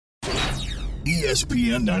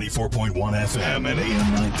ESPN 94.1 FM and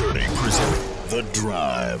AM 930 present The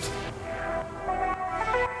Drive.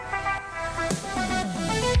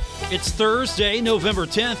 It's Thursday, November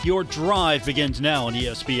 10th. Your drive begins now on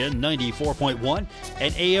ESPN 94.1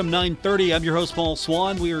 and AM 930. I'm your host, Paul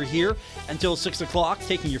Swan. We are here until 6 o'clock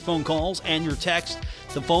taking your phone calls and your text.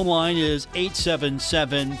 The phone line is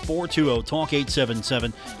 877-420-TALK,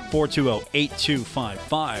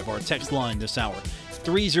 877-420-8255. Our text line this hour,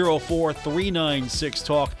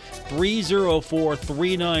 304-396-TALK,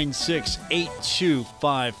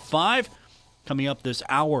 304-396-8255. Coming up this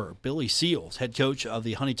hour, Billy Seals, head coach of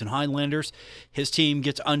the Huntington Highlanders. His team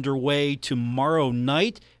gets underway tomorrow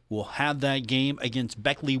night. We'll have that game against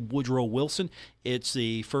Beckley Woodrow Wilson. It's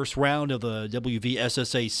the first round of the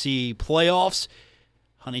WVSSAC playoffs.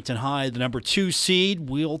 Huntington High, the number 2 seed.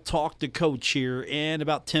 We'll talk to coach here in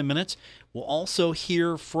about 10 minutes. We'll also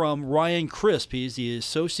hear from Ryan Crisp. He's the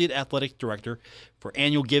Associate Athletic Director for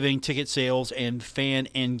Annual Giving, Ticket Sales, and Fan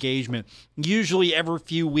Engagement. Usually every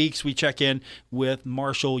few weeks we check in with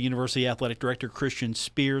Marshall University Athletic Director Christian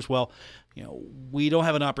Spears. Well, we don't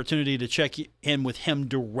have an opportunity to check in with him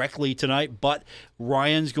directly tonight, but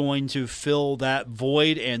Ryan's going to fill that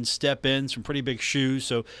void and step in some pretty big shoes,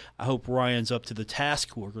 so I hope Ryan's up to the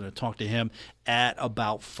task. We're going to talk to him at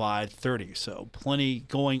about 5:30. So plenty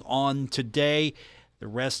going on today. The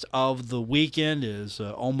rest of the weekend is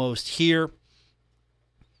almost here.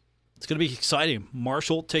 It's going to be exciting.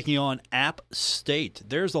 Marshall taking on App State.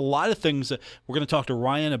 There's a lot of things that we're going to talk to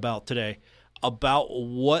Ryan about today, about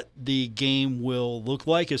what the game will look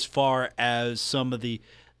like as far as some of the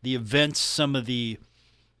events, some of the,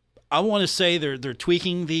 I want to say they're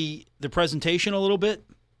tweaking the presentation a little bit.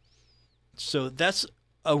 So that's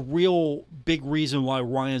a real big reason why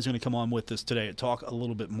Ryan's going to come on with us today and talk a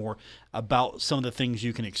little bit more about some of the things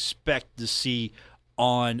you can expect to see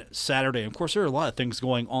on Saturday. And of course, there are a lot of things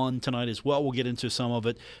going on tonight as well. We'll get into some of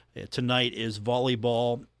it. Tonight is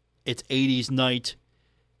volleyball. It's 80s night,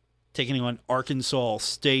 taking on Arkansas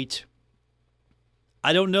State.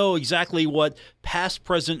 I don't know exactly what past,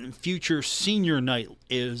 present, and future senior night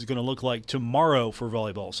is going to look like tomorrow for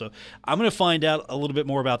volleyball. So I'm going to find out a little bit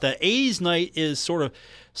more about that. 80s night is sort of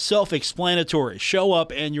self-explanatory. Show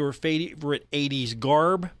up in your favorite 80s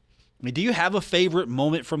garb. I mean, do you have a favorite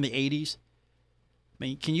moment from the 80s? I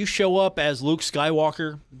mean, can you show up as Luke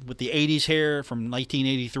Skywalker with the 80s hair from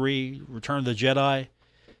 1983, Return of the Jedi?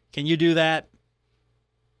 Can you do that?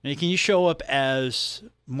 And can you show up as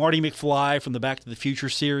Marty McFly from the Back to the Future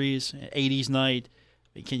series, 80s night?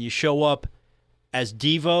 Can you show up as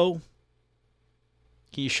Devo?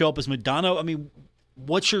 Can you show up as Madonna? I mean,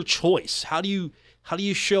 what's your choice? How do you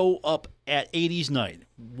show up at 80s night?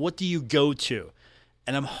 What do you go to?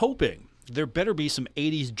 And I'm hoping there better be some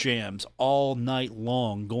 80s jams all night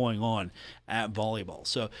long going on at volleyball.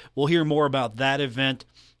 So we'll hear more about that event.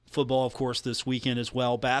 Football, of course, this weekend as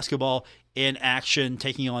well. Basketball in action,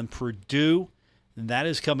 taking on Purdue. And that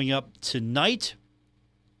is coming up tonight.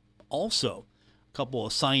 Also, a couple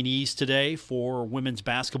of signees today for women's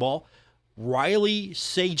basketball. Riley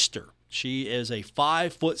Sagester. She is a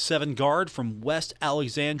 5'7" guard from West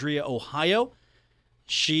Alexandria, Ohio.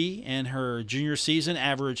 She, in her junior season,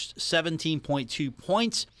 averaged 17.2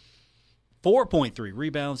 points, 4.3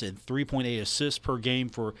 rebounds, and 3.8 assists per game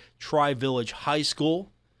for Tri-Village High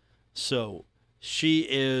School. So she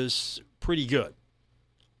is pretty good.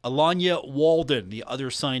 Alanya Walden, the other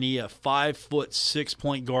signee, a 5'6"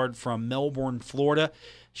 point guard from Melbourne, Florida.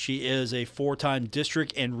 She is a 4-time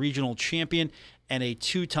district and regional champion and a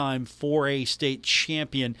 2-time 4A state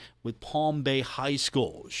champion with Palm Bay High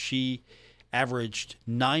School. She averaged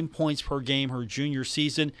 9 points per game her junior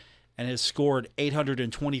season and has scored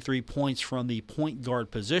 823 points from the point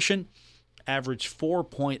guard position, averaged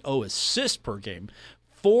 4.0 assists per game,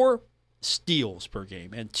 4 steals per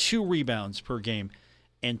game, and 2 rebounds per game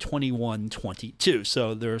in 21-22.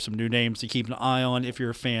 So there are some new names to keep an eye on if you're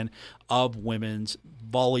a fan of women's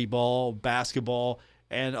volleyball, basketball,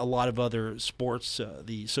 and a lot of other sports.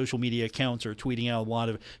 The social media accounts are tweeting out a lot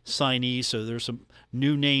of signees, so there's some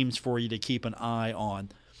new names for you to keep an eye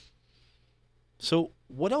on. So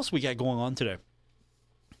what else we got going on today?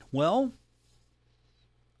 Well,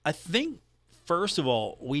 I think, first of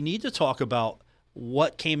all, we need to talk about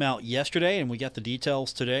what came out yesterday, and we got the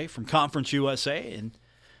details today from Conference USA. And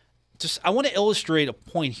just I want to illustrate a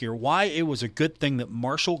point here, why it was a good thing that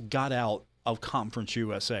Marshall got out of Conference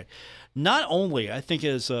USA. Not only, I think,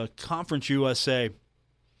 as Conference USA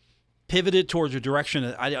pivoted towards a direction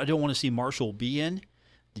that I don't want to see Marshall be in.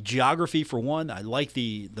 The geography, for one. I like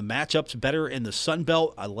the matchups better in the Sun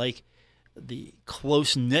Belt. I like the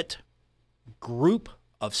close-knit group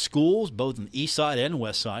of schools, both on the east side and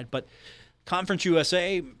west side. But Conference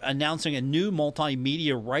USA announcing a new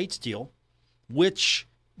multimedia rights deal, which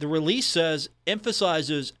the release says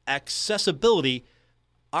emphasizes accessibility,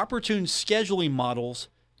 opportune scheduling models,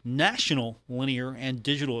 national linear and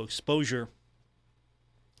digital exposure,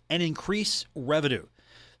 and increase revenue.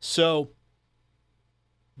 So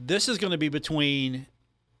this is going to be between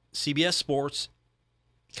CBS Sports,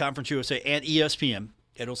 Conference USA, and ESPN.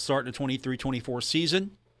 It'll start in the 23-24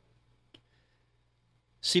 season.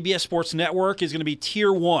 CBS Sports Network is going to be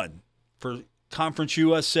Tier 1 for Conference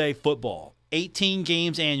USA football. 18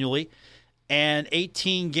 games annually, and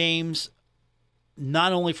 18 games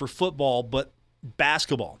not only for football, but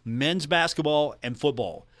basketball, men's basketball and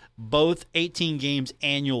football, both 18 games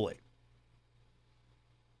annually.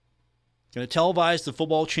 Going to televise the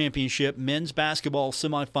football championship, men's basketball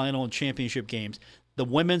semifinal and championship games, the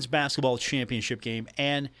women's basketball championship game,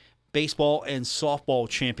 and baseball and softball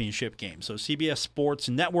championship game. So CBS Sports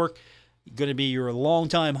Network going to be your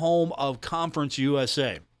longtime home of Conference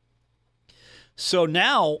USA. So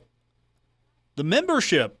now the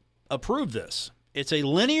membership approved this. It's a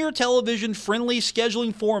linear television-friendly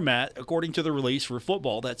scheduling format, according to the release, for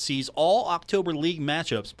football that sees all October league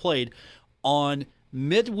matchups played on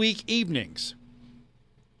midweek evenings.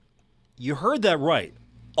 You heard that right.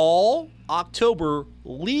 All October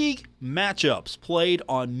league matchups played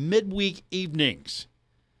on midweek evenings.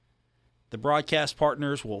 The broadcast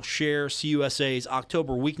partners will share CUSA's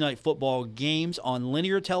October weeknight football games on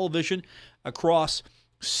linear television across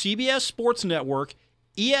CBS Sports Network,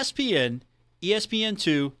 ESPN,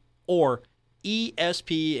 ESPN2, or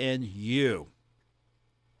ESPNU.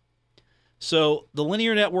 So the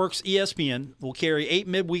linear networks, ESPN, will carry 8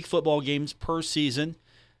 midweek football games per season.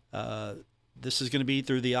 This is going to be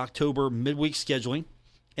through the October midweek scheduling.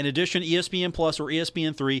 In addition, ESPN Plus or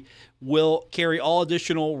ESPN3 will carry all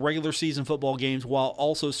additional regular season football games while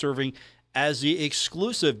also serving as the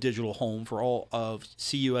exclusive digital home for all of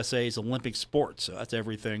CUSA's Olympic sports. So that's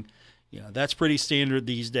everything. That's pretty standard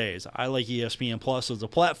these days. I like ESPN Plus as a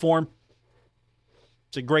platform.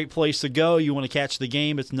 It's a great place to go. You want to catch the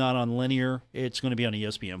game. It's not on linear. It's going to be on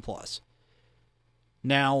ESPN Plus.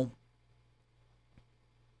 Now,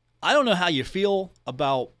 I don't know how you feel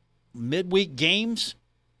about midweek games.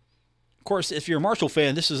 Of course, if you're a Marshall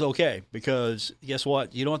fan, this is okay because guess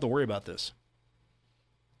what? You don't have to worry about this.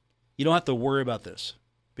 You don't have to worry about this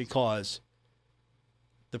because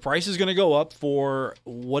the price is going to go up for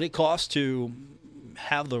what it costs to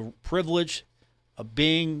have the privilege of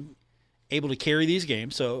being able to carry these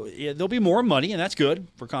games. So yeah, there'll be more money, and that's good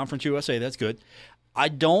for Conference USA. That's good. I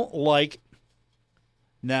don't like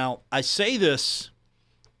 – now, I say this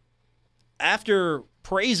after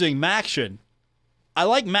praising MACtion. I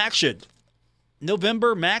like MACtion.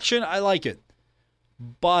 November MACtion, I like it.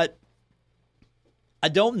 But I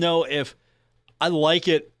don't know if I like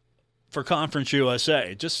it for Conference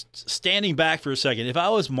USA. Just standing back for a second. If I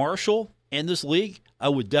was Marshall in this league, I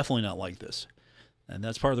would definitely not like this. And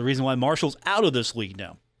that's part of the reason why Marshall's out of this league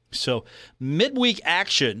now. So midweek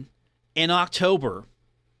action in October,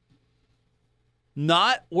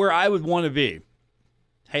 not where I would want to be.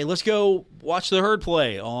 Hey, let's go watch the Herd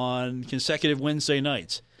play on consecutive Wednesday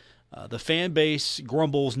nights. The fan base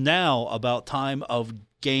grumbles now about time of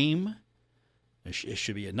game. It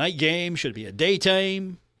should be a night game, should be a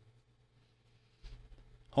daytime.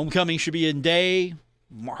 Homecoming should be in day.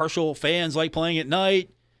 Marshall fans like playing at night.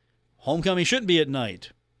 Homecoming shouldn't be at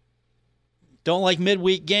night. Don't like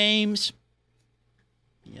midweek games.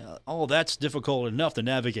 All that's difficult enough to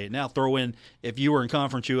navigate. Now throw in if you were in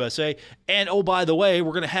Conference USA. And, oh, by the way,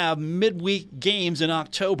 we're going to have midweek games in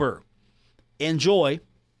October. Enjoy.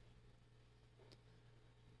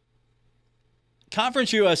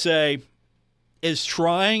 Conference USA is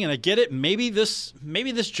trying, and I get it. Maybe this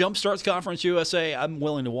jumpstarts Conference USA. I'm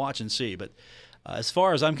willing to watch and see. But as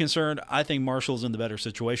far as I'm concerned, I think Marshall's in the better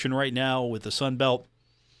situation right now with the Sun Belt.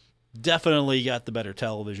 Definitely got the better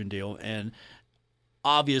television deal. And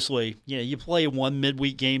obviously, you play one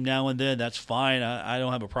midweek game now and then. That's fine. I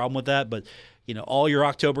don't have a problem with that. But, all your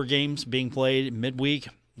October games being played midweek,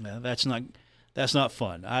 that's not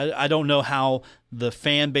fun. I don't know how the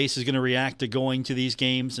fan base is going to react to going to these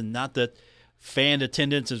games, and not that fan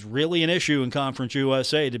attendance is really an issue in Conference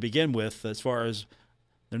USA to begin with as far as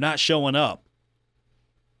they're not showing up.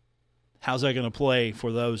 How's that going to play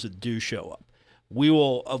for those that do show up? We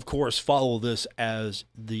will, of course, follow this as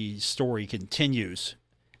the story continues,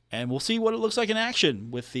 and we'll see what it looks like in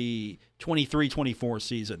action with the 23-24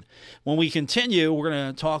 season. When we continue, we're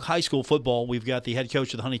going to talk high school football. We've got the head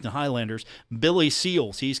coach of the Huntington Highlanders, Billy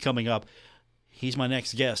Seals. He's coming up. He's my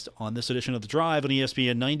next guest on this edition of The Drive on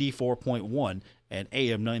ESPN 94.1 and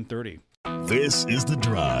AM 930. This is The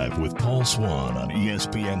Drive with Paul Swann on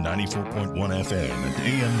ESPN 94.1 FM and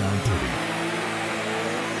AM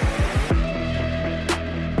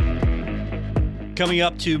 930. Coming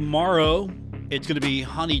up tomorrow, it's going to be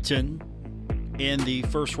Huntington in the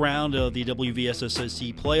first round of the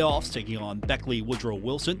WVSSC playoffs, taking on Beckley Woodrow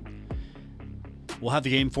Wilson. We'll have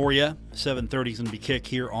the game for you. 7:30 is going to be kick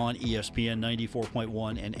here on ESPN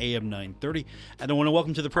 94.1 and AM 930. And I want to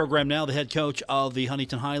welcome to the program now the head coach of the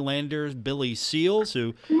Huntington Highlanders, Billy Seals,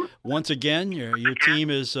 who, once again, your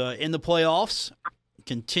team is in the playoffs,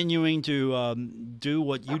 continuing to do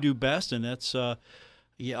what you do best, and that's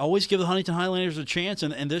you always give the Huntington Highlanders a chance.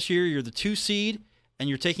 And this year, you're the 2 seed, and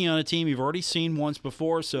you're taking on a team you've already seen once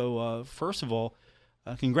before. So, first of all,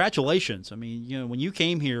 congratulations. I mean, when you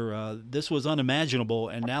came here, this was unimaginable,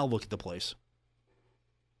 and now look at the place.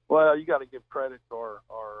 Well, you got to give credit to our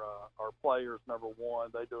players, number one.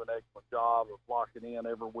 They do an excellent job of locking in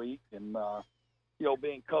every week and,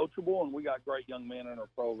 being coachable, and we got great young men in our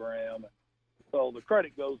program. And so the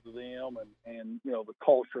credit goes to them and the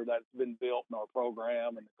culture that's been built in our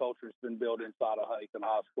program and the culture that's been built inside of Huntington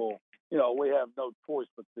High School. We have no choice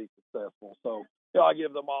but to be successful. So, I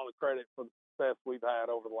give them all the credit for the success we've had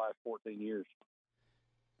over the last 14 years.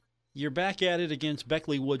 You're back at it against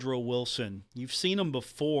Beckley Woodrow Wilson. You've seen them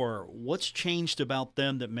before. What's changed about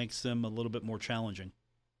them that makes them a little bit more challenging?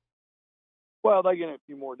 Well, they get a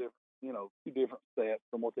few more different, two different sets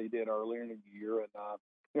from what they did earlier in the year. And,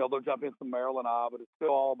 they'll jump in some Maryland Eye, but it's still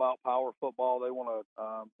all about power football. They want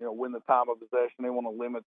to, win the time of possession. They want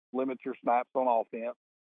to limit your snaps on offense.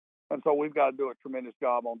 And so we've got to do a tremendous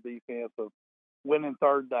job on defense of winning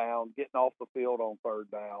third down, getting off the field on third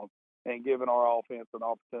down, and giving our offense an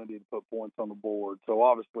opportunity to put points on the board. So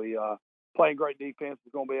obviously playing great defense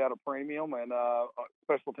is going to be at a premium, and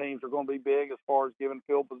special teams are going to be big as far as giving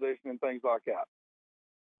field position and things like that.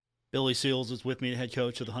 Billy Seals is with me, the head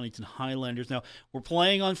coach of the Huntington Highlanders. Now, we're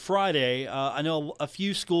playing on Friday. I know a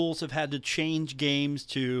few schools have had to change games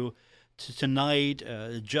to tonight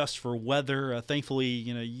just for weather. Thankfully,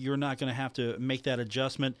 you're not going to have to make that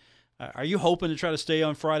adjustment. Are you hoping to try to stay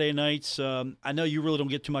on Friday nights? I know you really don't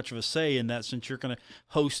get too much of a say in that since you're going to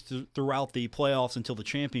host throughout the playoffs until the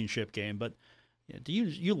championship game. But do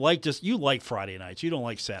you like Friday nights? You don't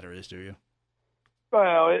like Saturdays, do you?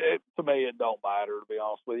 Well, to me, it don't matter, to be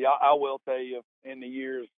honest with you. I will tell you, in the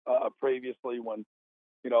years previously when,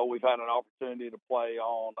 we've had an opportunity to play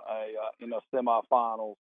on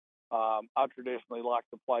semifinals, I traditionally like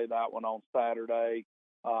to play that one on Saturday,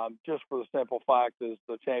 just for the simple fact is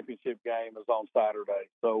the championship game is on Saturday.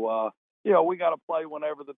 So, we got to play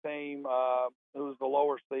whenever the team who's the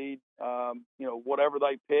lower seed, whatever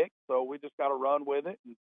they pick. So we just got to run with it.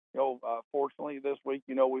 And, fortunately this week,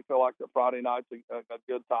 we feel like the Friday night's a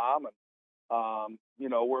good time, and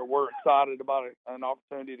we're excited about an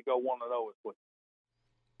opportunity to go 1-0 this week.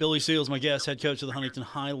 Billy Seals, my guest, head coach of the Huntington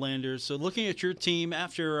Highlanders. So, looking at your team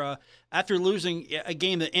after losing a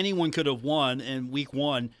game that anyone could have won in Week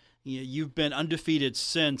 1, you've been undefeated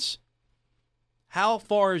since. How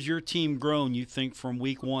far has your team grown, you think, from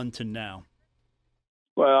Week 1 to now?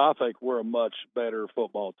 Well, I think we're a much better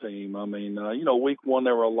football team. I mean, Week 1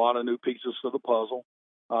 there were a lot of new pieces to the puzzle,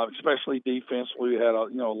 especially defensively. We had a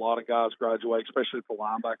lot of guys graduate, especially at the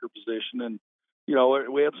linebacker position, and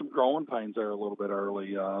we had some growing pains there a little bit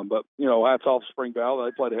early. But hats off to Spring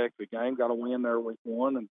Valley. They played a heck of a game, got a win there Week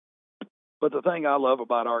 1. But the thing I love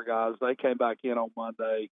about our guys, they came back in on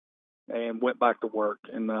Monday and went back to work.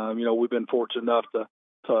 And we've been fortunate enough to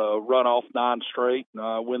run off 9 straight,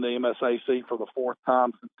 win the MSAC for the 4th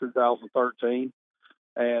time since 2013.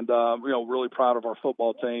 And, really proud of our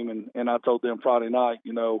football team. And I told them Friday night,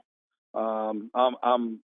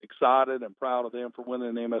 I'm excited and proud of them for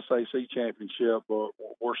winning the MSAC championship, but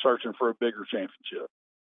we're searching for a bigger championship.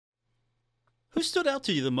 Who stood out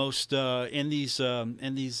to you the most in these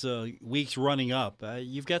weeks running up?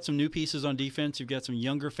 You've got some new pieces on defense. You've got some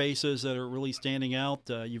younger faces that are really standing out.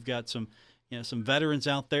 You've got some veterans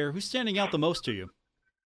out there. Who's standing out the most to you?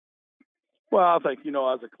 Well, I think,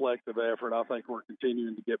 as a collective effort, I think we're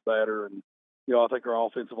continuing to get better. And, I think our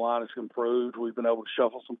offensive line has improved. We've been able to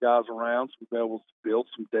shuffle some guys around. So we've been able to build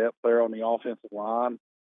some depth there on the offensive line.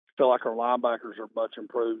 I feel like our linebackers are much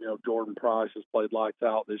improved. Jordan Price has played lights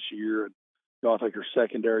out this year. And, I think our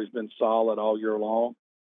secondary has been solid all year long.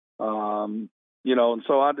 And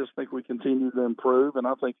so I just think we continue to improve, and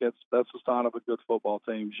I think that's a sign of a good football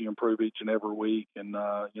team. You improve each and every week, and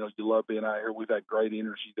you love being out here. We've had great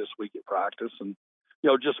energy this week at practice, and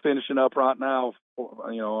just finishing up right now,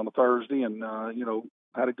 on a Thursday, and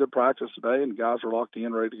had a good practice today, and guys are locked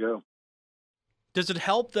in, ready to go. Does it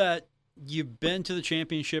help that you've been to the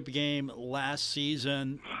championship game last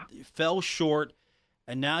season, fell short,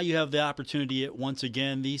 and now you have the opportunity once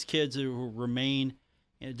again? These kids who remain,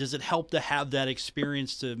 does it help to have that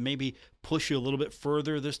experience to maybe push you a little bit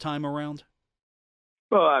further this time around?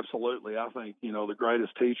 Well, absolutely. I think, the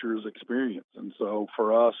greatest teacher is experience. And so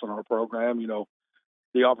for us and our program,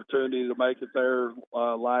 the opportunity to make it there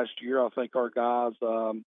last year, I think our guys,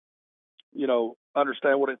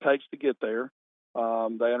 understand what it takes to get there.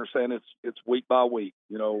 They understand it's week by week.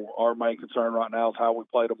 Our main concern right now is how we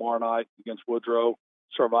play tomorrow night against Woodrow,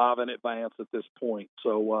 survive in advance at this point.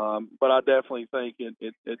 So, but I definitely think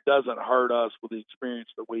it doesn't hurt us with the experience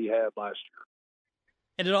that we had last year.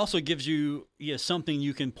 And it also gives you something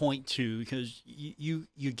you can point to, because you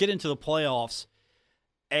get into the playoffs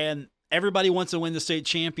and everybody wants to win the state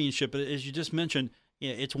championship. But as you just mentioned,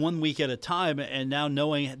 it's 1 week at a time. And now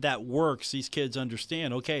knowing that works, these kids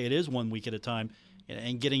understand, okay, it is 1 week at a time.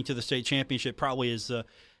 And getting to the state championship probably is,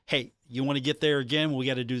 hey, you want to get there again? We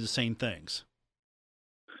got to do the same things.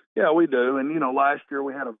 Yeah, we do. And, last year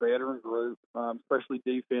we had a veteran group, especially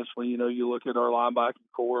defensively. You look at our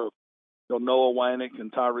linebacking core of Noah Wanick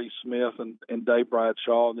and Tyree Smith and Dave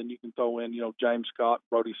Bradshaw. And then you can throw in, James Scott,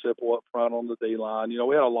 Brody Sipple up front on the D-line.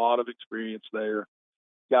 We had a lot of experience there.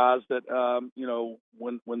 Guys that,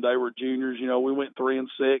 when they were juniors, we went 3-6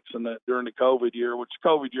 during the COVID year, which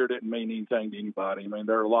COVID year didn't mean anything to anybody. I mean,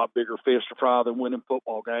 there are a lot bigger fish to fry than winning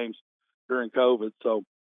football games during COVID. So,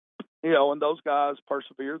 and those guys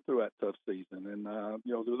persevered through that tough season. And,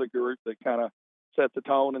 they're the group that kind of set the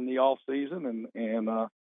tone in the off season and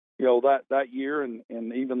that year and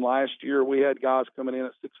even last year, we had guys coming in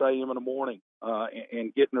at 6 a.m. in the morning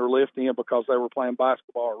and getting their lift in because they were playing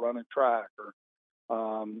basketball or running track or,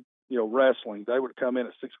 wrestling. They would come in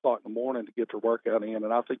at 6 o'clock in the morning to get their workout in.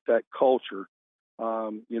 And I think that culture,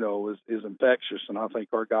 is infectious. And I think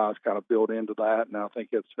our guys kind of build into that. And I think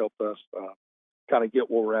it's helped us kind of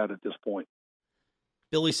get where we're at this point.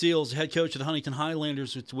 Billy Seals, head coach of the Huntington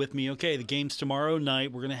Highlanders, is with me. Okay, the game's tomorrow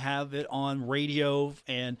night. We're going to have it on radio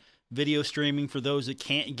and video streaming for those that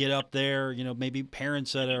can't get up there. Maybe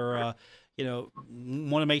parents that are,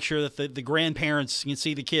 want to make sure that the grandparents can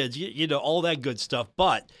see the kids. All that good stuff.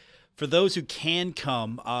 But for those who can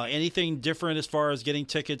come, anything different as far as getting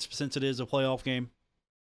tickets since it is a playoff game?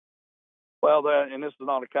 Well, and this is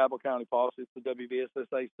not a Cabell County policy. It's the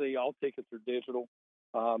WVSSAC. All tickets are digital.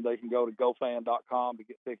 They can go to gofan.com to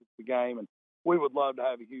get tickets to the game, and we would love to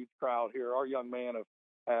have a huge crowd here. Our young men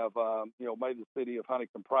have made the city of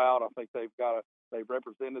Huntington proud. I think they've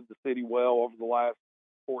represented the city well over the last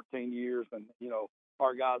 14 years, and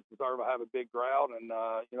our guys deserve to have a big crowd. And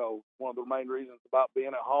one of the main reasons about being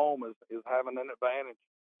at home is having an advantage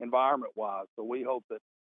environment wise. So we hope that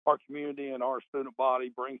our community and our student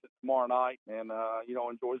body brings it tomorrow night and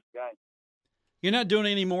enjoys the game. You're not doing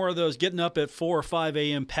any more of those getting up at 4 or 5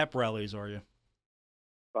 a.m. pep rallies, are you?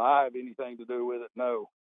 If I have anything to do with it, no.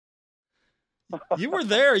 You were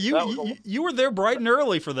there. You were there bright and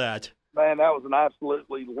early for that. Man, that was an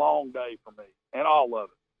absolutely long day for me, and all of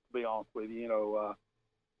it, to be honest with you.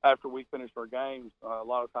 After we finished our games, a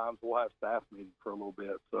lot of times we'll have staff meetings for a little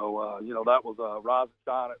bit. So, that was rise and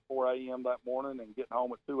shine at 4 a.m. that morning and getting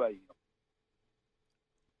home at 2 a.m.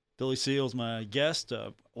 Billy Seals, my guest.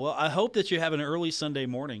 Well, I hope that you have an early Sunday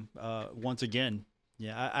morning once again.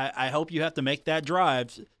 Yeah, I hope you have to make that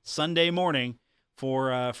drive Sunday morning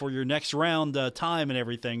for your next round time and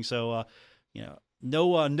everything. So,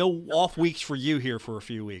 no off weeks for you here for a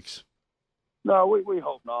few weeks. No, we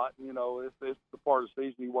hope not. It's the part of the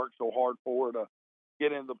season you work so hard for to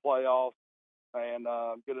get into the playoffs and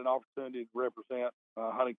get an opportunity to represent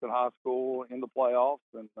Huntington High School in the playoffs.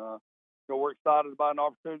 And, we're excited about an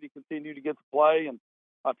opportunity to continue to get to play. And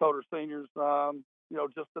I told our seniors,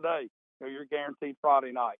 just today, you're guaranteed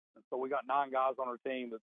Friday night. And so we got 9 guys on our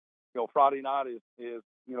team that, Friday night is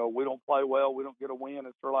we don't play well, we don't get a win.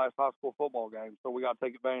 It's our last high school football game. So we got to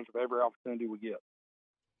take advantage of every opportunity we get.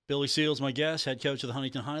 Billy Seals, my guest, head coach of the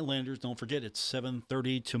Huntington Highlanders. Don't forget, it's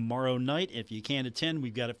 7:30 tomorrow night. If you can't attend,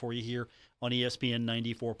 we've got it for you here on ESPN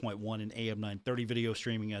 94.1 and AM 930 video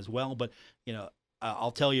streaming as well. But,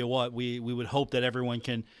 I'll tell you what, we would hope that everyone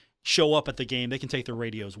can show up at the game. They can take their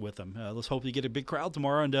radios with them. Let's hope you get a big crowd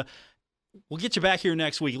tomorrow, and we'll get you back here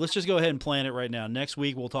next week. Let's just go ahead and plan it right now. Next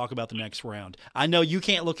week, we'll talk about the next round. I know you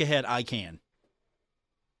can't look ahead. I can.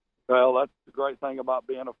 Well, that's the great thing about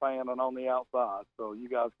being a fan and on the outside. So you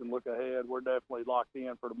guys can look ahead. We're definitely locked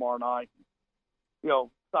in for tomorrow night.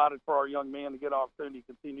 Excited for our young men to get an opportunity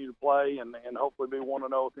to continue to play and hopefully be 1-0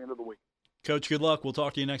 at the end of the week. Coach, good luck. We'll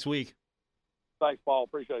talk to you next week. Thanks, Paul.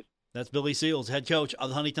 Appreciate it. That's Billy Seals, head coach of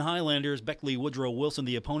the Huntington Highlanders. Beckley Woodrow Wilson,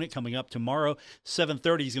 the opponent, coming up tomorrow.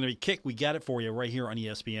 7:30 is going to be kick. We got it for you right here on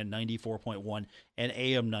ESPN 94.1 and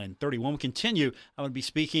AM 930. When we continue, I'm going to be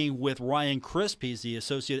speaking with Ryan Crisp. He's the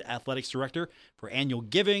Associate Athletics Director for Annual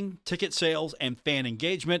Giving, Ticket Sales, and Fan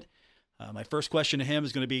Engagement. My first question to him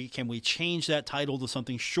is going to be, can we change that title to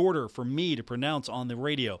something shorter for me to pronounce on the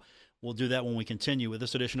radio? We'll do that when we continue with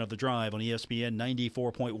this edition of The Drive on ESPN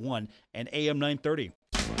 94.1 and AM 930.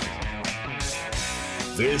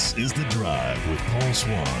 This is The Drive with Paul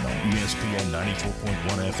Swan on ESPN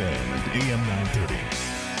 94.1 FM and AM 930.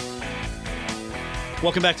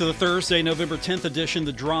 Welcome back to the Thursday, November 10th edition.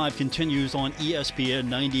 The Drive continues on ESPN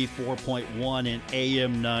 94.1 and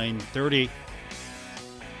AM 930.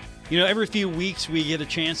 You know, every few weeks we get a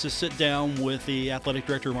chance to sit down with the athletic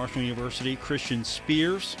director of Marshall University, Christian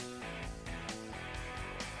Spears.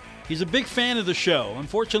 He's a big fan of the show.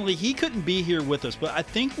 Unfortunately, he couldn't be here with us, but I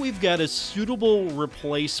think we've got a suitable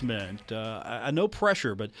replacement. No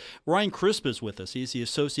pressure, but Ryan Crisp is with us. He's the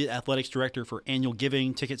Associate Athletics Director for Annual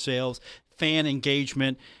Giving, Ticket Sales, Fan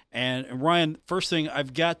Engagement. And Ryan, first thing,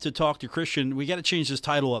 I've got to talk to Christian. We got to change this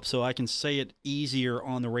title up so I can say it easier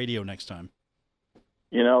on the radio next time.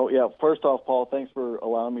 You know, yeah, first off, Paul, thanks for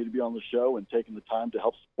allowing me to be on the show and taking the time to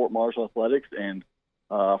help support Marshall Athletics. And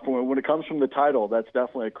when it comes from the title, that's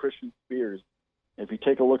definitely a Christian Spears. If you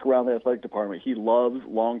take a look around the athletic department, he loves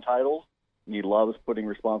long titles, and he loves putting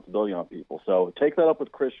responsibility on people. So take that up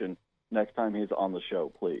with Christian next time he's on the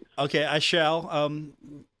show, please. Okay, I shall.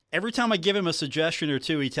 Every time I give him a suggestion or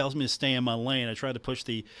two, he tells me to stay in my lane. I tried to push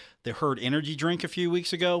the Herd energy drink a few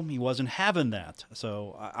weeks ago. He wasn't having that.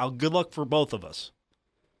 So good luck for both of us.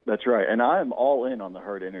 That's right, and I'm all in on the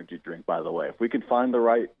Herd energy drink, by the way. If we can find the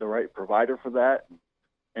right provider for that,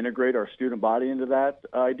 integrate our student body into that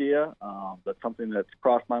idea, that's something that's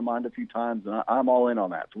crossed my mind a few times, and I'm all in on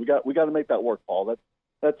that. So we got to make that work, Paul.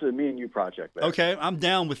 That's a me and you project there. Okay, I'm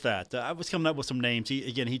down with that. I was coming up with some names.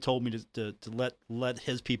 He told me to let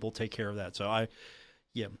his people take care of that. So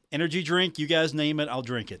energy drink. You guys name it, I'll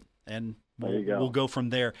drink it, and we'll go from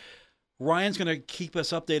there. Ryan's going to keep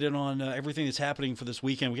us updated on everything that's happening for this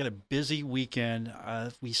weekend. We got a busy weekend.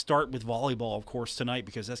 We start with volleyball, of course, tonight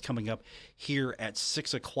because that's coming up here at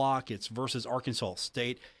 6 o'clock. It's versus Arkansas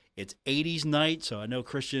State. It's 80s night, so I know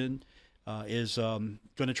Christian is going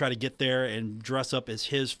to try to get there and dress up as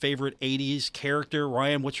his favorite 80s character.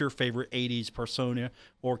 Ryan, what's your favorite 80s persona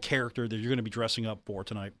or character that you're going to be dressing up for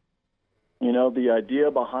tonight? You know, the idea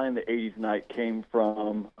behind the 80s night came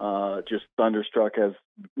from just Thunderstruck, as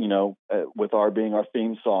you know, with our being our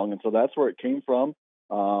theme song. And so that's where it came from.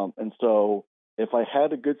 And so if I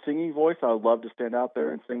had a good singing voice, I would love to stand out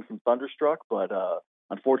there and sing some Thunderstruck. But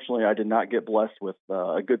unfortunately, I did not get blessed with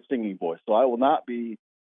a good singing voice. So I will not be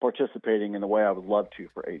participating in the way I would love to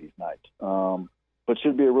for 80s night. But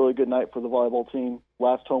should be a really good night for the volleyball team.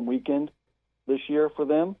 Last home weekend this year for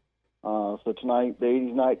them. So tonight, the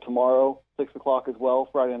 80s night, tomorrow, 6 o'clock as well,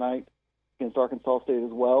 Friday night against Arkansas State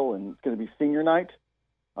as well, and it's going to be senior night.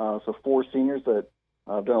 So 4 seniors that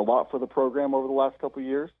have done a lot for the program over the last couple of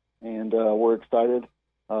years, and we're excited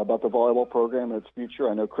about the volleyball program and its future.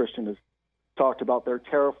 I know Christian has talked about their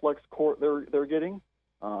TerraFlex court they're getting,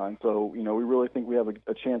 and so, you know, we really think we have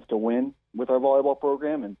a chance to win with our volleyball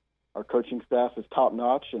program, and our coaching staff is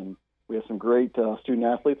top-notch, and we have some great student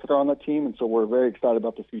athletes that are on that team, and so we're very excited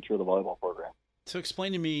about the future of the volleyball program. So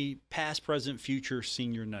explain to me past, present, future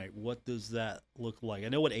senior night. What does that look like? I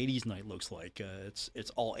know what 80s night looks like. It's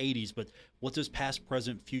all 80s, but what does past,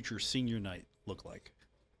 present, future senior night look like?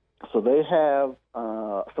 So they have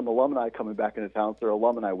some alumni coming back into town. It's their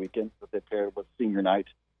alumni weekend that they paired with senior night,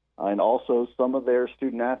 and also some of their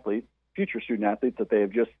student athletes, future student athletes that they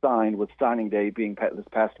have just signed, with signing day being this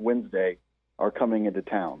past Wednesday, are coming into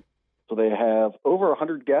town. So they have over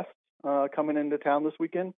 100 guests coming into town this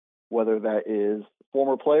weekend, whether that is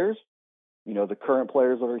former players, you know, the current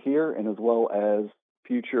players that are here, and as well as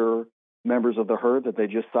future members of the Herd that they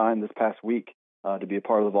just signed this past week to be a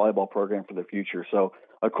part of the volleyball program for the future. So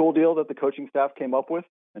a cool deal that the coaching staff came up with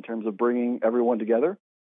in terms of bringing everyone together.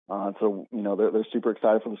 So, you know, they're super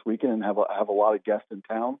excited for this weekend and have a lot of guests in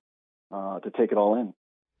town to take it all in.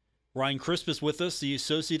 Ryan Crisp is with us, the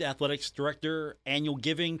Associate Athletics Director, Annual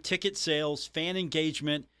Giving, Ticket Sales, Fan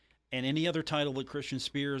Engagement, and any other title that Christian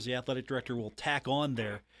Spears, the Athletic Director, will tack on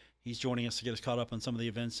there. He's joining us to get us caught up on some of the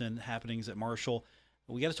events and happenings at Marshall.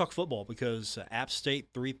 We got to talk football because App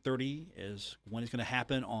State 3:30 is when it's going to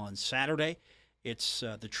happen on Saturday. It's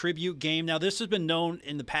the tribute game. Now, this has been known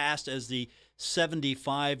in the past as the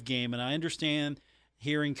 75 game, and I understand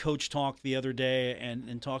hearing Coach talk the other day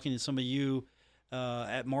and talking to some of you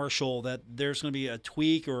at Marshall that there's going to be a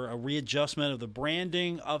tweak or a readjustment of the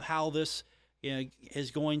branding of how this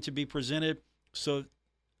is going to be presented. So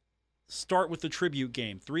start with the tribute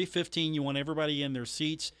game. 3:15, you want everybody in their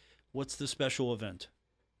seats. What's the special event?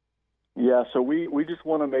 Yeah, so we just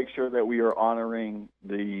want to make sure that we are honoring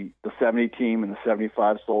the 70 team and the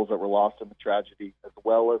 75 souls that were lost in the tragedy, as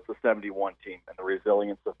well as the 71 team and the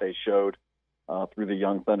resilience that they showed through the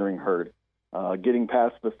Young Thundering Herd. Getting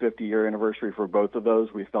past the 50-year anniversary for both of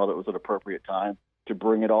those, we felt it was an appropriate time to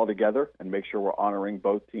bring it all together and make sure we're honoring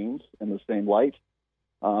both teams in the same light.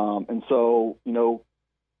 And so,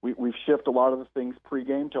 we've shifted a lot of the things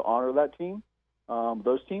pregame to honor that team,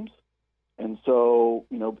 those teams. And so,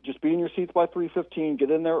 just be in your seats by 3:15, get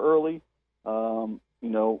in there early.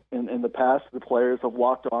 In the past, the players have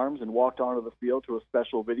locked arms and walked onto the field to a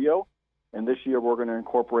special video. And this year, we're going to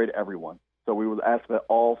incorporate everyone. So we would ask that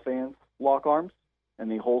all fans lock arms in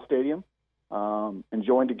the whole stadium and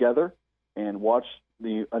join together and watch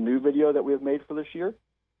a new video that we have made for this year.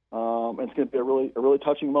 And it's going to be a really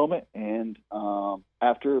touching moment. And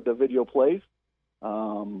after the video plays,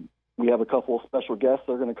 we have a couple of special guests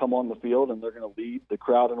that are going to come on the field, and they're going to lead the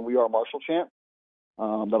crowd in "We Are Marshall" chant.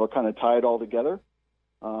 That'll kind of tie it all together.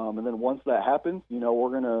 And then once that happens, we're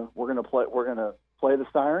gonna play the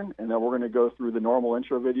siren, and then we're going to go through the normal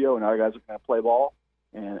intro video, and our guys are going to play ball,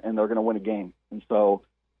 and they're going to win a game. And so,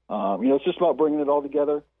 it's just about bringing it all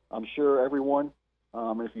together. I'm sure everyone,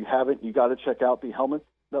 if you haven't, you got to check out the helmets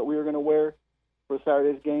that we are going to wear for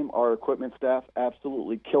Saturday's game. Our equipment staff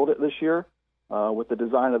absolutely killed it this year. With the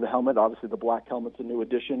design of the helmet. Obviously, the black helmet's a new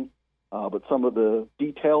addition, but some of the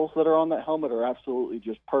details that are on that helmet are absolutely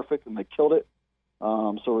just perfect, and they killed it.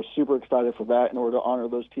 So we're super excited for that in order to honor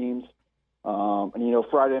those teams. And,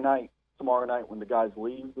 Friday night, tomorrow night, when the guys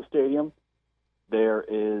leave the stadium, there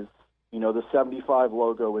is, the 75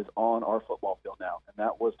 logo is on our football field now, and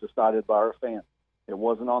that was decided by our fans. It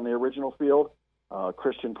wasn't on the original field.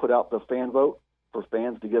 Christian put out the fan vote for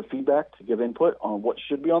fans to give feedback, to give input on what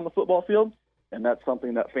should be on the football field. And that's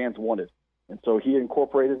something that fans wanted. And so he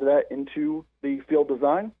incorporated that into the field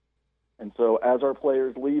design. And so as our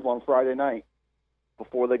players leave on Friday night,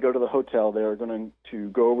 before they go to the hotel, they're going to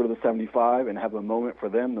go over to the 75 and have a moment for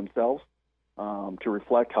themselves to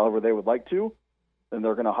reflect however they would like to. Then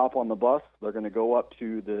they're going to hop on the bus. They're going to go up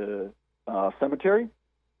to the cemetery.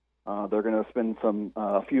 They're going to spend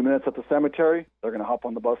a few minutes at the cemetery. They're going to hop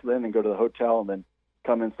on the bus then and go to the hotel and then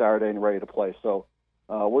come in Saturday and ready to play. So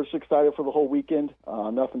we're just excited for the whole weekend.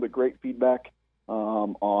 Nothing but great feedback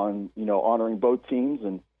on honoring both teams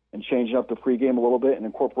and changing up the pregame a little bit and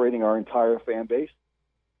incorporating our entire fan base.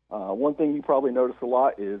 One thing you probably notice a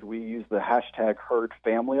lot is we use the hashtag Herd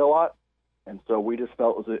Family a lot, and so we just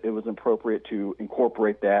felt it was appropriate to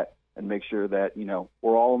incorporate that and make sure that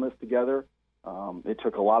we're all in this together. It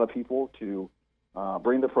took a lot of people to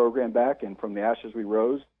bring the program back, and from the ashes we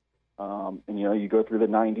rose. And you go through the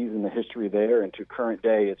 90s and the history there and to current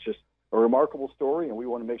day. It's just a remarkable story, and we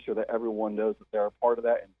want to make sure that everyone knows that they're a part of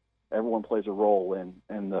that and everyone plays a role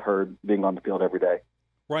in the Herd being on the field every day.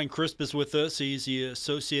 Ryan Crisp is with us. He's the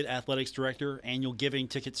Associate Athletics Director, Annual Giving,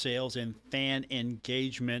 Ticket Sales, and Fan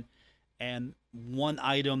Engagement. And one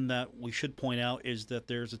item that we should point out is that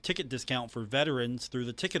there's a ticket discount for veterans through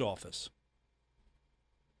the ticket office.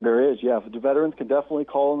 There is, yeah. The veterans can definitely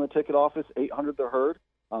call in the ticket office, 800 the Herd.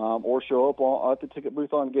 Or show up at the ticket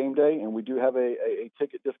booth on game day, and we do have a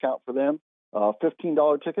ticket discount for them,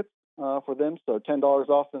 $15 tickets for them, so $10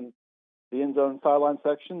 off in the end zone sideline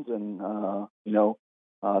sections, and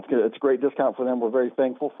it's a great discount for them. We're very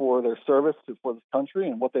thankful for their service for this country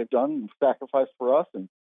and what they've done and sacrificed for us, and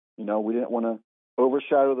we didn't want to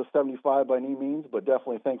overshadow the 75 by any means, but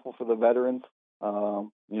definitely thankful for the veterans.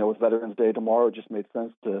 With Veterans Day tomorrow, it just made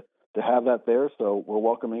sense to have that there, so we're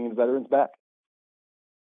welcoming the veterans back.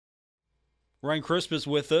 Ryan Crisp is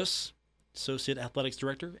with us, Associate Athletics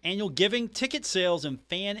Director, Annual Giving, Ticket Sales, and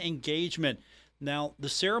Fan Engagement. Now, the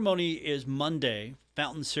ceremony is Monday,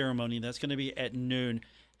 fountain ceremony. That's going to be at noon.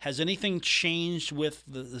 Has anything changed with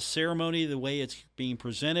the ceremony, the way it's being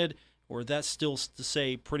presented, or that's still to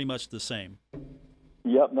say pretty much the same?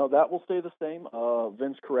 Yep, no, that will stay the same.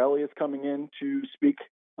 Vince Corelli is coming in to speak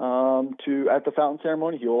at the fountain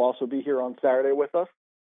ceremony. He will also be here on Saturday with us.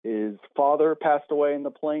 His father passed away in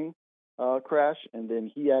the plane crash, and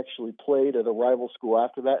then he actually played at a rival school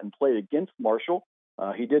after that and played against Marshall.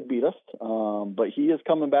 He did beat us, but he is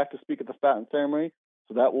coming back to speak at the fountain ceremony,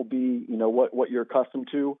 so that will be, what you're accustomed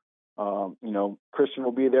to. Christian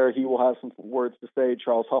will be there. He will have some words to say.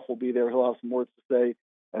 Charles Huff will be there. He'll have some words to say,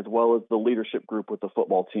 as well as the leadership group with the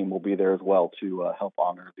football team will be there as well to help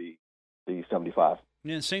honor the 75.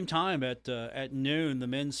 And at the same time, at noon, the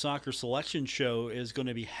men's soccer selection show is going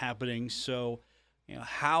to be happening. So,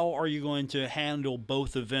 how are you going to handle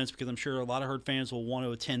both events? Because I'm sure a lot of Herd fans will want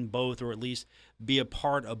to attend both, or at least be a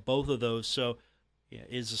part of both of those. So,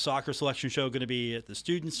 is the soccer selection show going to be at the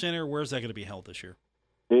Student Center? Where's that going to be held this year?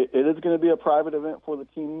 It is going to be a private event for the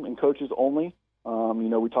team and coaches only.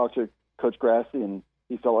 We talked to Coach Grassi, and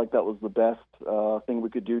he felt like that was the best thing we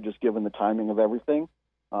could do, just given the timing of everything.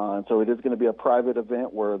 And so it is going to be a private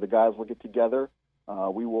event where the guys will get together.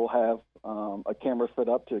 We will have a camera set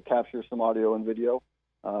up to capture some audio and video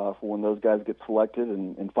for when those guys get selected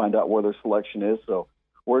and find out where their selection is. So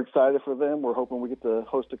we're excited for them. We're hoping we get to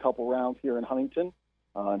host a couple rounds here in Huntington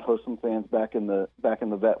and host some fans back in the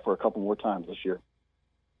vet for a couple more times this year.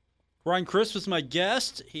 Ryan Crisp is my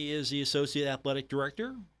guest. He is the Associate Athletic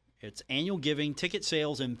Director. It's annual giving, ticket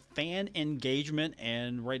sales, and fan engagement.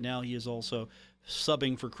 And right now he is also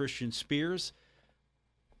subbing for Christian Spears.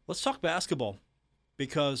 Let's talk basketball,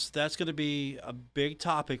 because that's going to be a big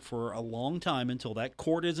topic for a long time until that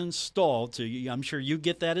court is installed. So I'm sure you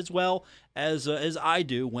get that as well as I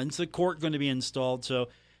do. When's the court going to be installed? So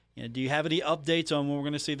do you have any updates on when we're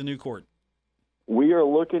going to see the new court? We are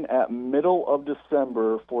looking at middle of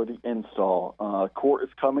December for the install. Court is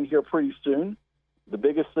coming here pretty soon. The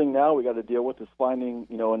biggest thing now we got to deal with is finding,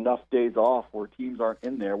 enough days off where teams aren't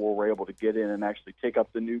in there, where we're able to get in and actually take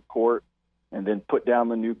up the new court and then put down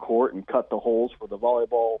the new court and cut the holes for the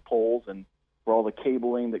volleyball poles and for all the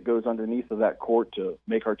cabling that goes underneath of that court to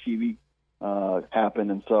make our TV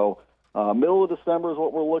happen. And so middle of December is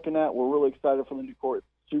what we're looking at. We're really excited for the new court.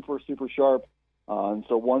 It's super, super sharp. And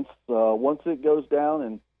so once it goes down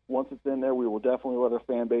and once it's in there, we will definitely let our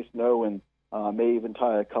fan base know, and may even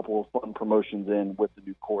tie a couple of fun promotions in with the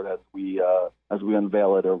new court as we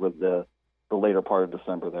unveil it over the later part of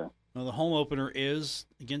December there. Well, the home opener is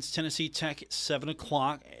against Tennessee Tech at 7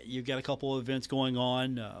 o'clock. You've got a couple of events going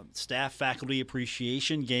on. Staff faculty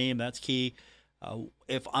appreciation game, that's key.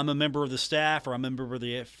 If I'm a member of the staff or I'm a member of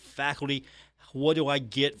the faculty, what do I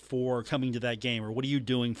get for coming to that game, or what are you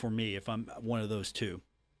doing for me if I'm one of those two?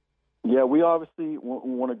 Yeah, we obviously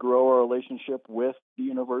want to grow our relationship with the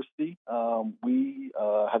university. We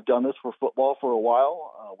have done this for football for a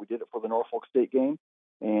while. We did it for the Norfolk State game.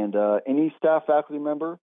 And any staff faculty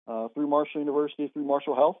member through Marshall University, through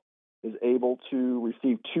Marshall Health, is able to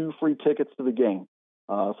receive 2 free tickets to the game.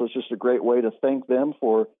 So it's just a great way to thank them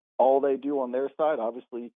for all they do on their side.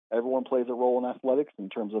 Obviously, everyone plays a role in athletics in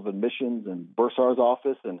terms of admissions and bursar's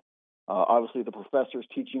office, and obviously the professors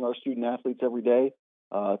teaching our student athletes every day.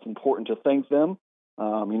 It's important to thank them.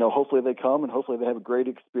 Hopefully they come and hopefully they have a great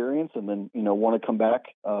experience and then, want to come back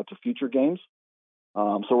to future games.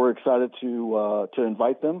 So we're excited to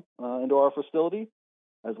invite them into our facility,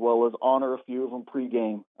 as well as honor a few of them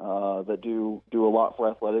pregame that do a lot for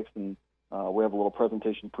athletics. And we have a little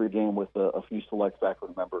presentation pregame with a few select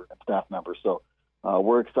faculty members and staff members. So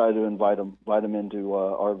we're excited to invite them into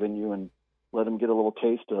our venue and let them get a little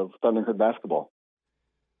taste of Thunderbird basketball.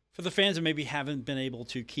 For the fans that maybe haven't been able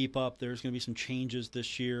to keep up, there's going to be some changes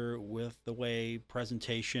this year with the way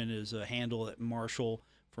presentation is handled at Marshall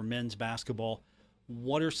for men's basketball.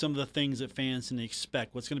 What are some of the things that fans can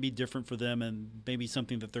expect? What's going to be different for them, and maybe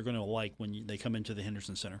something that they're going to like when they come into the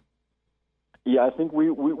Henderson Center? Yeah, I think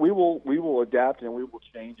we will adapt and we will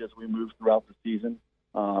change as we move throughout the season,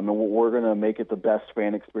 and we're going to make it the best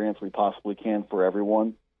fan experience we possibly can for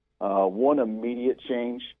everyone. One immediate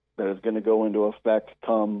change that is going to go into effect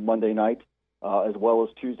come Monday night, as well as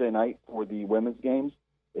Tuesday night for the women's games,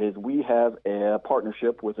 is we have a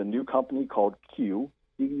partnership with a new company called CUE.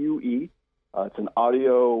 It's an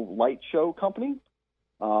audio light show company.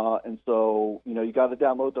 And so, you got to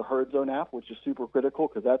download the Herd Zone app, which is super critical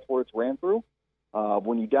because that's where it's ran through.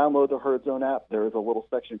 When you download the Herd Zone app, there is a little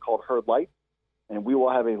section called Herd Light, and we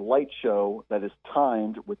will have a light show that is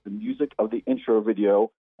timed with the music of the intro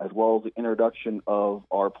video as well as the introduction of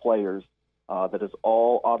our players. That is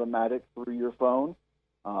all automatic through your phone.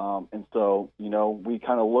 And so, we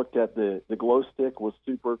kind of looked at the glow stick was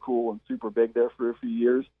super cool and super big there for a few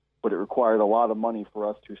years, but it required a lot of money for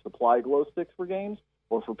us to supply glow sticks for games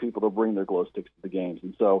or for people to bring their glow sticks to the games.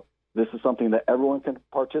 And so this is something that everyone can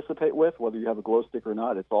participate with, whether you have a glow stick or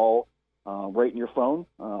not. It's all right in your phone,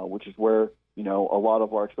 which is where, a lot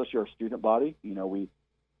of especially our student body, we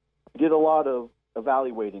did a lot of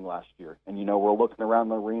evaluating last year. And, we're looking around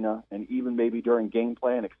the arena, and even maybe during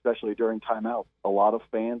gameplay and especially during timeout, a lot of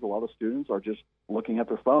fans, a lot of students are just looking at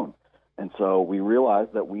their phone. And so we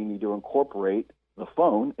realized that we need to incorporate the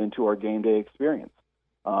phone into our game day experience.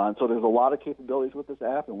 And so there's a lot of capabilities with this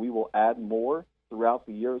app, and we will add more throughout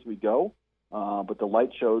the year as we go. but the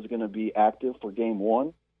light show is going to be active for game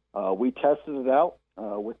one. We tested it out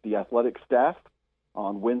with the athletic staff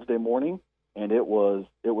on Wednesday morning, and it was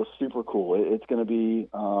super cool. It's going to be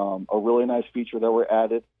a really nice feature that we're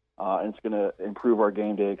added, and it's going to improve our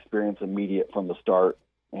game day experience immediate from the start,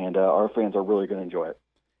 and our fans are really going to enjoy it.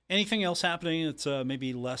 Anything else happening that's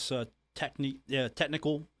maybe less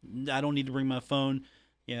technical? I don't need to bring my phone.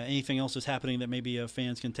 Yeah, anything else that's happening that maybe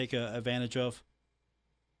fans can take advantage of?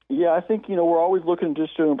 Yeah, I think we're always looking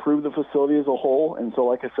just to improve the facility as a whole, and so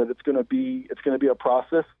like I said, it's going to be a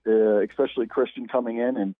process, especially Christian coming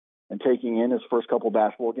in and taking in his first couple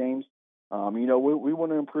basketball games. We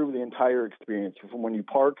want to improve the entire experience from when you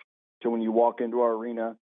park to when you walk into our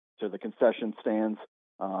arena to the concession stands,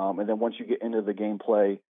 and then once you get into the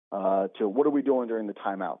gameplay, to what are we doing during the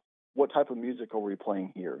timeout? What type of music are we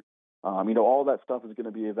playing here? All that stuff is going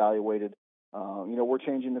to be evaluated. We're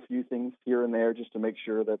changing a few things here and there just to make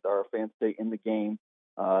sure that our fans stay in the game,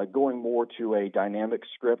 going more to a dynamic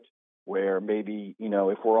script where maybe,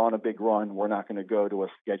 if we're on a big run, we're not going to go to a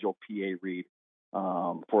scheduled PA read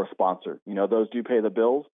for a sponsor. Those do pay the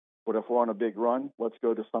bills, but if we're on a big run, let's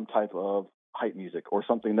go to some type of hype music or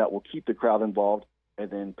something that will keep the crowd involved and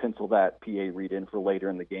then pencil that PA read in for later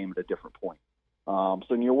in the game at a different point. So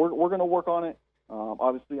we're going to work on it.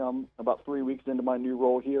 Obviously, I'm about 3 weeks into my new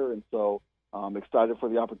role here, and so I'm excited for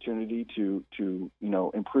the opportunity to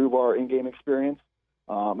improve our in-game experience.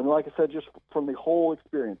 And like I said, just from the whole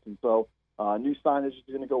experience. And so new signage is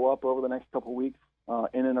going to go up over the next couple of weeks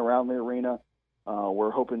in and around the arena.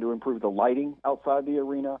 We're hoping to improve the lighting outside the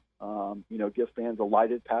arena, give fans a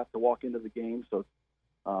lighted path to walk into the game. So,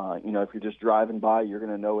 if you're just driving by, you're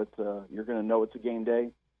going to know it's a game day.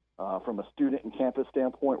 From a student and campus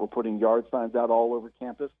standpoint, we're putting yard signs out all over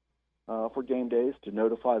campus for game days to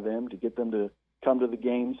notify them, to get them to come to the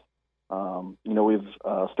games. We've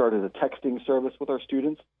started a texting service with our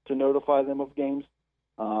students to notify them of games.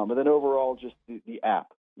 And then overall, just the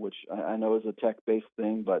app, which I know is a tech-based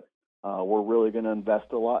thing, but we're really going to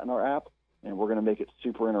invest a lot in our app, and we're going to make it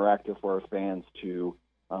super interactive for our fans to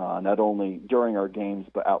not only during our games,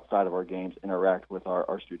 but outside of our games, interact with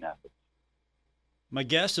our student athletes. My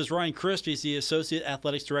guest is Ryan Crisp. He's the Associate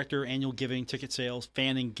Athletics Director, Annual Giving, Ticket Sales,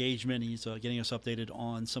 Fan Engagement. He's getting us updated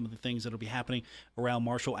on some of the things that will be happening around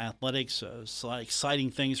Marshall Athletics. Exciting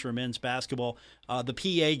things for men's basketball. The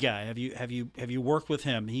PA guy, have you worked with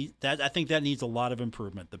him? I think that needs a lot of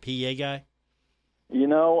improvement. The PA guy.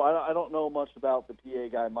 I don't know much about the PA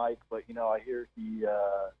guy, Mike, but I hear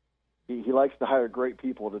he likes to hire great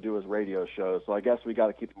people to do his radio shows. So I guess we got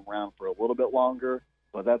to keep him around for a little bit longer.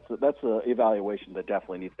 But that's an evaluation that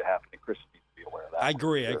definitely needs to happen, and Christian needs to be aware of that. I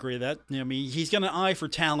agree. That he's got an eye for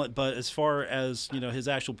talent, but as far as his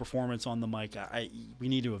actual performance on the mic, we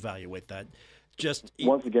need to evaluate that.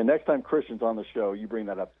 Once again, next time Christian's on the show, you bring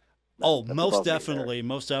that up. Most definitely.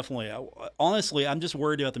 Honestly, I'm just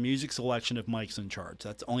worried about the music selection if Mike's in charge.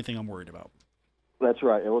 That's the only thing I'm worried about. That's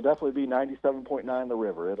right. It will definitely be 97.9 The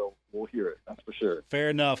River. We'll hear it. That's for sure.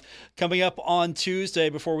 Fair enough. Coming up on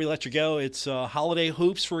Tuesday, before we let you go, it's Holiday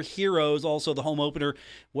Hoops for Heroes. Also, the home opener,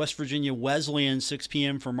 West Virginia Wesleyan, 6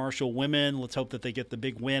 p.m. for Marshall women. Let's hope that they get the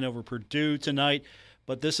big win over Purdue tonight.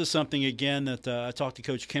 But this is something, again, that I talked to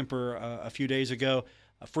Coach Kemper a few days ago.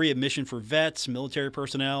 Free admission for vets, military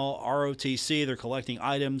personnel, ROTC. They're collecting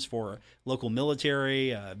items for local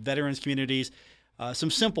military, veterans communities.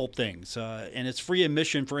 Some simple things, and it's free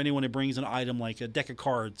admission for anyone who brings an item like a deck of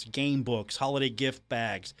cards, game books, holiday gift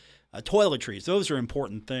bags, toiletries. Those are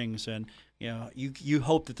important things, and you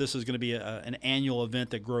hope that this is going to be an annual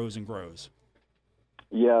event that grows and grows.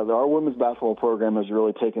 Yeah, our women's basketball program has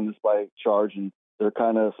really taken this by charge, and they're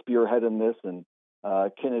kind of spearheading this. And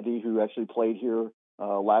Kennedy, who actually played here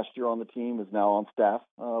last year on the team, is now on staff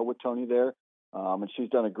with Tony there, and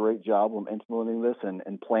she's done a great job of implementing this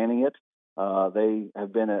and planning it. They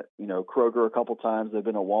have been at Kroger a couple times. They've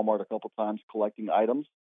been at Walmart a couple times collecting items,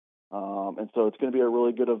 and so it's going to be a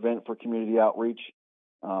really good event for community outreach.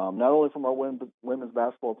 Not only from our women's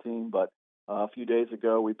basketball team, but a few days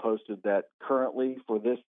ago we posted that currently for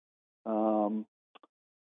this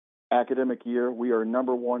academic year we are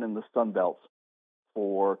number one in the Sun Belt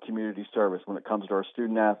for community service when it comes to our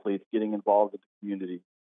student athletes getting involved in the community.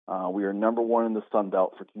 We are number one in the Sun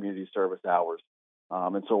Belt for community service hours.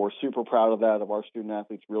 And so we're super proud of that, of our student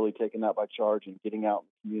athletes really taking that by charge and getting out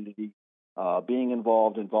in the community, being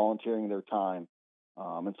involved and volunteering their time.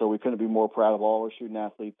 And so we couldn't be more proud of all our student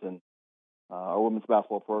athletes, and our women's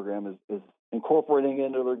basketball program is incorporating it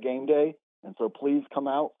into their game day. And so please come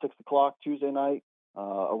out 6 o'clock Tuesday night,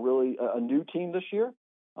 a new team this year.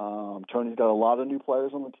 Tony's got a lot of new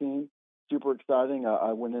players on the team. super exciting.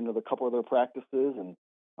 I went into a couple of their practices, and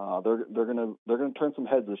they're gonna turn some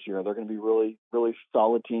heads this year. They're gonna be really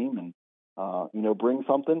solid team, and bring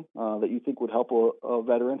something that you think would help a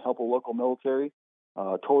veteran, help a local military.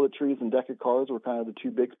 Toiletries and deck of cards were kind of the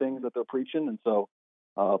two big things that they're preaching, and so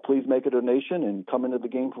please make a donation and come into the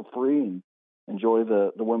game for free and enjoy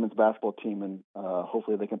the women's basketball team, and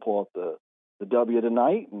hopefully they can pull out the W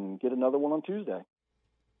tonight and get another one on Tuesday.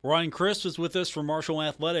 Ryan Crisp is with us from Marshall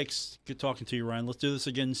Athletics. Good talking to you, Ryan. Let's do this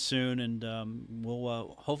again soon, and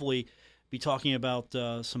we'll hopefully be talking about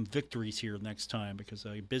some victories here next time, because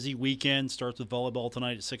a busy weekend starts with volleyball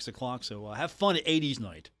tonight at 6 o'clock, so have fun at 80s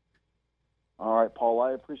night. All right, Paul,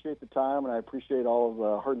 I appreciate the time, and I appreciate all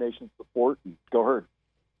of Herd Nation's support. And go Herd.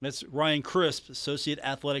 That's Ryan Crisp, Associate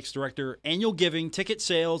Athletics Director, Annual Giving, Ticket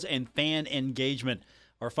Sales, and Fan Engagement.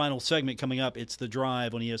 Our final segment coming up, it's The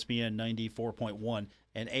Drive on ESPN 94.1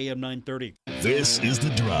 and AM 930. This is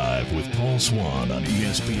The Drive with Paul Swann on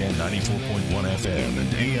ESPN 94.1 FM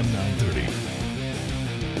and AM 930.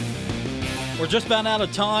 We're just about out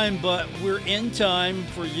of time, but we're in time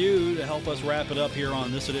for you to help us wrap it up here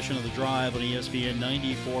on this edition of The Drive on ESPN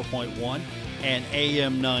 94.1 and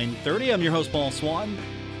AM 930. I'm your host, Paul Swann.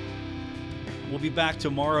 We'll be back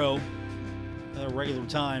tomorrow at a regular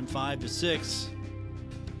time, 5 to 6.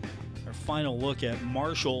 Our final look at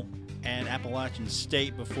Marshall and Appalachian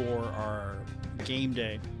State before our game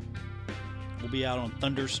day. We'll be out on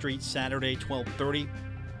Thunder Street Saturday, 12:30.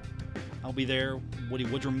 I'll be there. Woody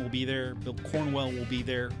Woodrum will be there. Bill Cornwell will be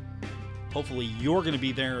there. Hopefully you're going to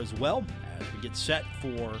be there as well as we get set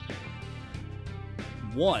for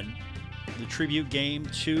 1, the tribute game,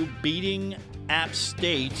 2, beating App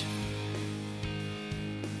State,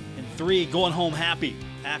 and 3, going home happy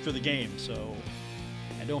after the game. So,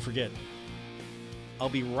 and don't forget, I'll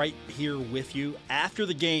be right here with you after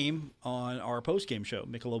the game on our post-game show,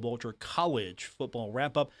 Michelob Ultra College Football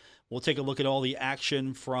Wrap-Up. We'll take a look at all the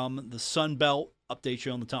action from the Sun Belt, update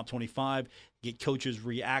you on the top 25, get coaches'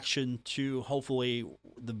 reaction to hopefully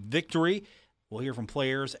the victory. We'll hear from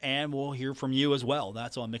players, and we'll hear from you as well.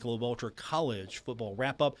 That's on Michelob Ultra College Football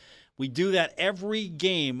Wrap-Up. We do that every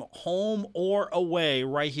game, home or away,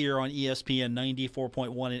 right here on ESPN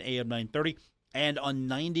 94.1 and AM 930 and on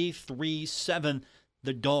 93.7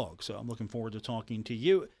 The Dog. So I'm looking forward to talking to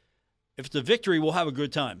you. If it's a victory, we'll have a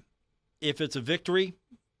good time. If it's a victory,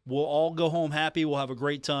 we'll all go home happy. We'll have a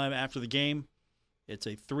great time after the game. It's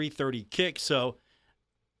a 3:30 kick, so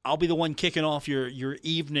I'll be the one kicking off your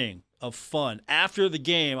evening of fun. After the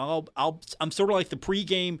game, I'm sort of like the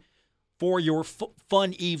pregame for your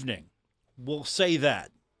fun evening. We'll say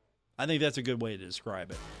that. I think that's a good way to describe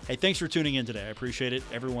it. Hey, thanks for tuning in today. I appreciate it.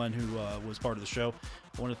 Everyone who was part of the show.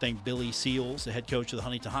 I want to thank Billy Seals, the head coach of the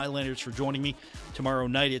Huntington Highlanders, for joining me. Tomorrow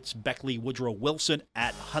night, it's Beckley Woodrow Wilson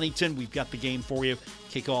at Huntington. We've got the game for you.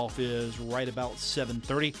 Kickoff is right about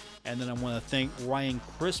 7:30. And then I want to thank Ryan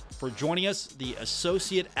Crisp for joining us, the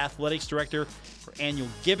Associate Athletics Director for Annual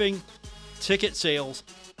Giving, Ticket Sales,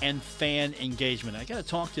 and Fan Engagement. I got to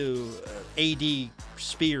talk to AD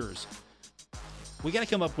Spears. We got to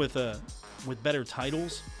come up with better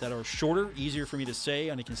titles that are shorter, easier for me to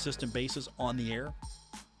say on a consistent basis on the air.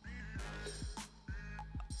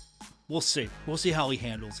 We'll see. We'll see how he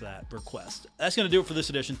handles that request. That's going to do it for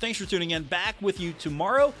this edition. Thanks for tuning in. Back with you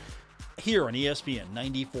tomorrow here on ESPN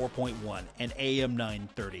 94.1 and AM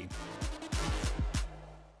 930.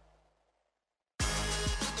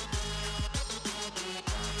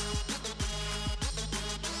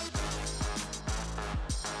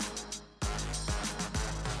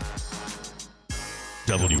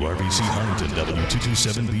 WRBC Huntington,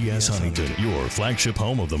 W227BS Huntington, your flagship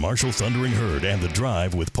home of the Marshall Thundering Herd and The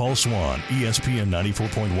Drive with Paul Swann, ESPN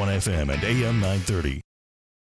 94.1 FM and AM 930.